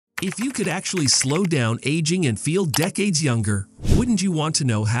If you could actually slow down aging and feel decades younger, wouldn't you want to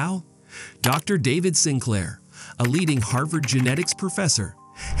know how? Dr. David Sinclair, a leading Harvard genetics professor,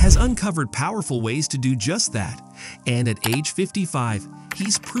 has uncovered powerful ways to do just that, and at age 55,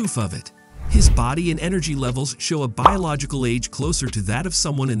 he's proof of it. His body and energy levels show a biological age closer to that of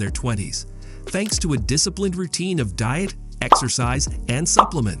someone in their 20s, thanks to a disciplined routine of diet, exercise, and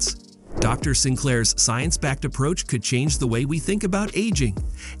supplements. Dr. Sinclair's science-backed approach could change the way we think about aging,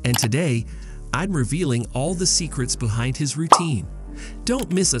 and today, I'm revealing all the secrets behind his routine.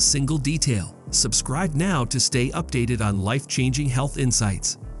 Don't miss a single detail. Subscribe now to stay updated on life-changing health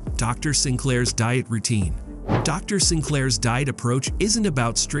insights. Dr. Sinclair's diet routine. Dr. Sinclair's diet approach isn't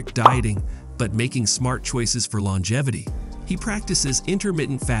about strict dieting, but making smart choices for longevity. He practices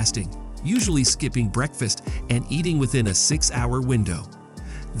intermittent fasting, usually skipping breakfast and eating within a 6-hour window.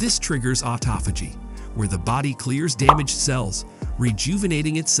 This triggers autophagy, where the body clears damaged cells,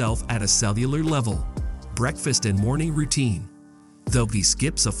 rejuvenating itself at a cellular level. Breakfast and morning routine. Though he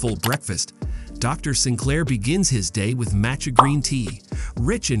skips a full breakfast, Dr. Sinclair begins his day with matcha green tea,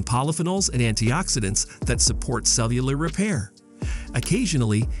 rich in polyphenols and antioxidants that support cellular repair.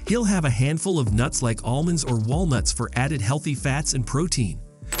 Occasionally, he'll have a handful of nuts like almonds or walnuts for added healthy fats and protein,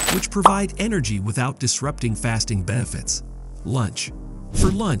 which provide energy without disrupting fasting benefits. Lunch. For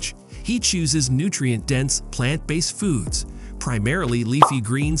lunch, he chooses nutrient-dense, plant-based foods, primarily leafy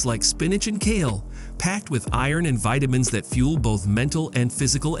greens like spinach and kale, packed with iron and vitamins that fuel both mental and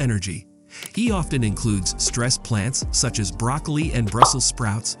physical energy. He often includes stress plants such as broccoli and Brussels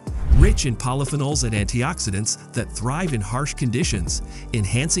sprouts, rich in polyphenols and antioxidants that thrive in harsh conditions,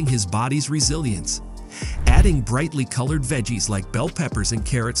 enhancing his body's resilience. Adding brightly colored veggies like bell peppers and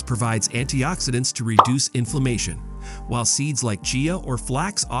carrots provides antioxidants to reduce inflammation, while seeds like chia or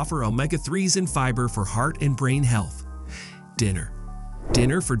flax offer omega-3s and fiber for heart and brain health. Dinner.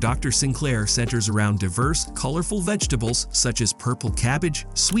 Dinner for Dr. Sinclair centers around diverse, colorful vegetables such as purple cabbage,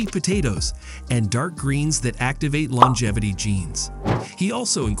 sweet potatoes, and dark greens that activate longevity genes. He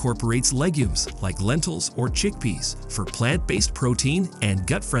also incorporates legumes like lentils or chickpeas for plant-based protein and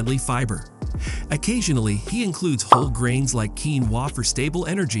gut-friendly fiber. Occasionally, he includes whole grains like quinoa for stable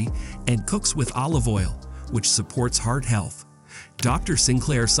energy and cooks with olive oil, which supports heart health. Dr.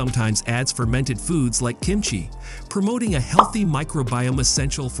 Sinclair sometimes adds fermented foods like kimchi, promoting a healthy microbiome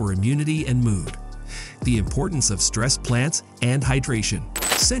essential for immunity and mood. The importance of stress plants and hydration.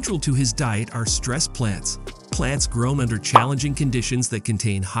 Central to his diet are stress plants, plants grown under challenging conditions that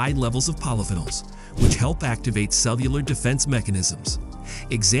contain high levels of polyphenols, which help activate cellular defense mechanisms.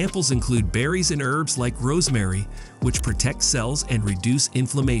 Examples include berries and herbs like rosemary, which protect cells and reduce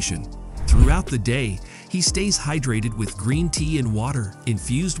inflammation. Throughout the day, he stays hydrated with green tea and water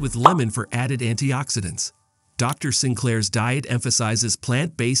infused with lemon for added antioxidants. Dr. Sinclair's diet emphasizes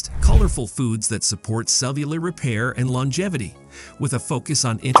plant-based, colorful foods that support cellular repair and longevity, with a focus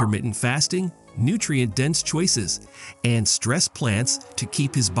on intermittent fasting, nutrient-dense choices, and stress plants to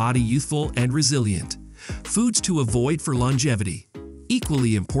keep his body youthful and resilient. Foods to avoid for longevity.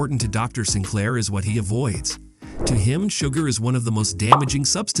 Equally important to Dr. Sinclair is what he avoids. To him, sugar is one of the most damaging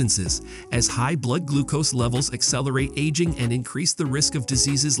substances, as high blood glucose levels accelerate aging and increase the risk of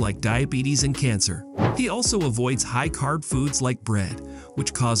diseases like diabetes and cancer. He also avoids high-carb foods like bread,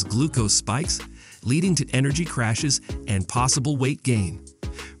 which cause glucose spikes, leading to energy crashes and possible weight gain.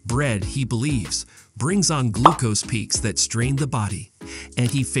 Bread, he believes, brings on glucose peaks that strain the body, and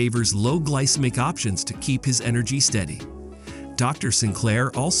he favors low glycemic options to keep his energy steady. Dr.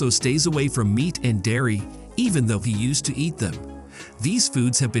 Sinclair also stays away from meat and dairy, even though he used to eat them. These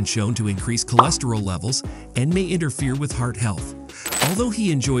foods have been shown to increase cholesterol levels and may interfere with heart health. Although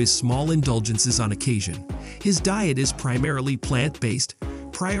he enjoys small indulgences on occasion, his diet is primarily plant-based,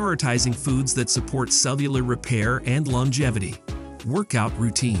 prioritizing foods that support cellular repair and longevity. Workout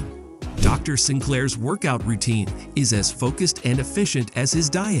routine. Dr. Sinclair's workout routine is as focused and efficient as his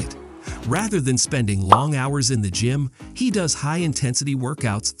diet. Rather than spending long hours in the gym, he does high-intensity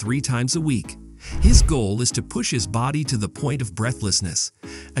workouts 3 times a week. His goal is to push his body to the point of breathlessness,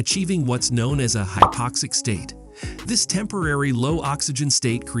 achieving what's known as a hypoxic state. This temporary low oxygen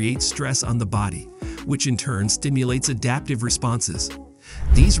state creates stress on the body, which in turn stimulates adaptive responses.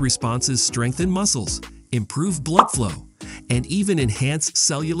 These responses strengthen muscles, improve blood flow, and even enhance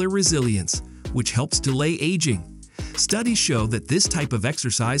cellular resilience, which helps delay aging. Studies show that this type of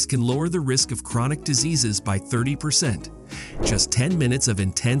exercise can lower the risk of chronic diseases by 30%. Just 10 minutes of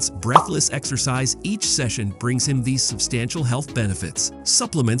intense, breathless exercise each session brings him these substantial health benefits.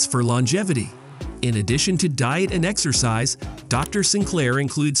 Supplements for longevity. In addition to diet and exercise, Dr. Sinclair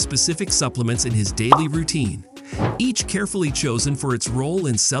includes specific supplements in his daily routine. each carefully chosen for its role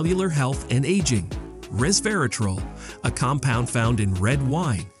in cellular health and aging. Resveratrol, a compound found in red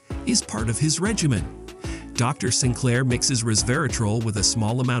wine, is part of his regimen. Dr. Sinclair mixes resveratrol with a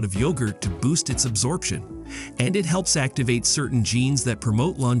small amount of yogurt to boost its absorption, and it helps activate certain genes that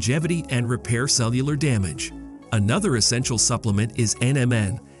promote longevity and repair cellular damage. Another essential supplement is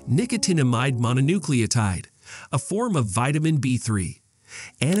NMN, nicotinamide mononucleotide, a form of vitamin B3.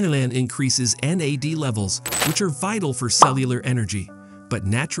 NMN increases NAD levels, which are vital for cellular energy, but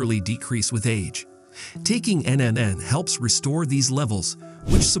naturally decrease with age. Taking NMN helps restore these levels,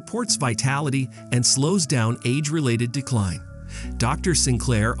 which supports vitality and slows down age-related decline. Dr.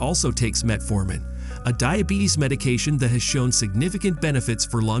 Sinclair also takes metformin, a diabetes medication that has shown significant benefits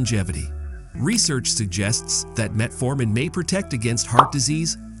for longevity. Research suggests that metformin may protect against heart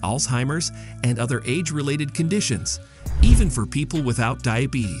disease, Alzheimer's, and other age-related conditions, even for people without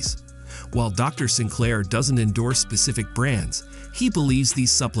diabetes. While Dr. Sinclair doesn't endorse specific brands, he believes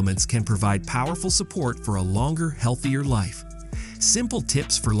these supplements can provide powerful support for a longer, healthier life. Simple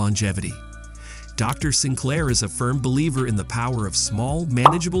tips for longevity. Dr. Sinclair is a firm believer in the power of small,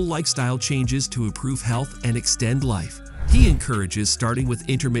 manageable lifestyle changes to improve health and extend life. He encourages starting with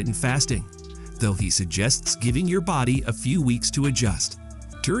intermittent fasting, though he suggests giving your body a few weeks to adjust.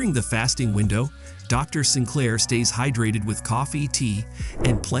 During the fasting window, Dr. Sinclair stays hydrated with coffee, tea,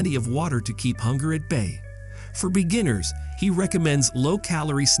 and plenty of water to keep hunger at bay. For beginners, he recommends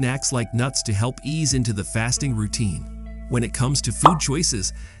low-calorie snacks like nuts to help ease into the fasting routine. When it comes to food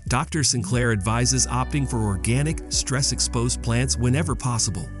choices, Dr. Sinclair advises opting for organic, stress-exposed plants whenever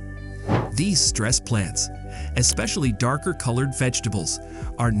possible. These stress plants, especially darker colored vegetables,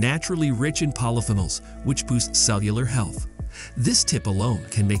 are naturally rich in polyphenols, which boost cellular health. This tip alone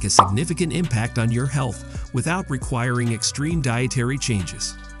can make a significant impact on your health without requiring extreme dietary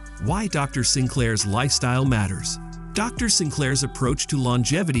changes. Why Dr. Sinclair's lifestyle matters. Dr. Sinclair's approach to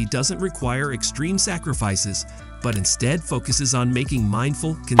longevity doesn't require extreme sacrifices, but instead focuses on making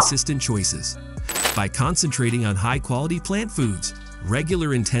mindful, consistent choices. By concentrating on high-quality plant foods,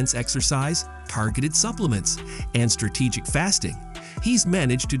 regular intense exercise, targeted supplements, and strategic fasting, he's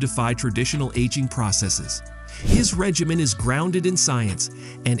managed to defy traditional aging processes. His regimen is grounded in science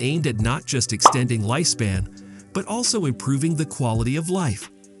and aimed at not just extending lifespan, but also improving the quality of life.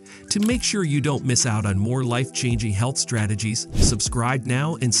 To make sure you don't miss out on more life-changing health strategies, subscribe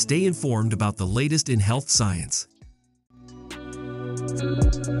now and stay informed about the latest in health science.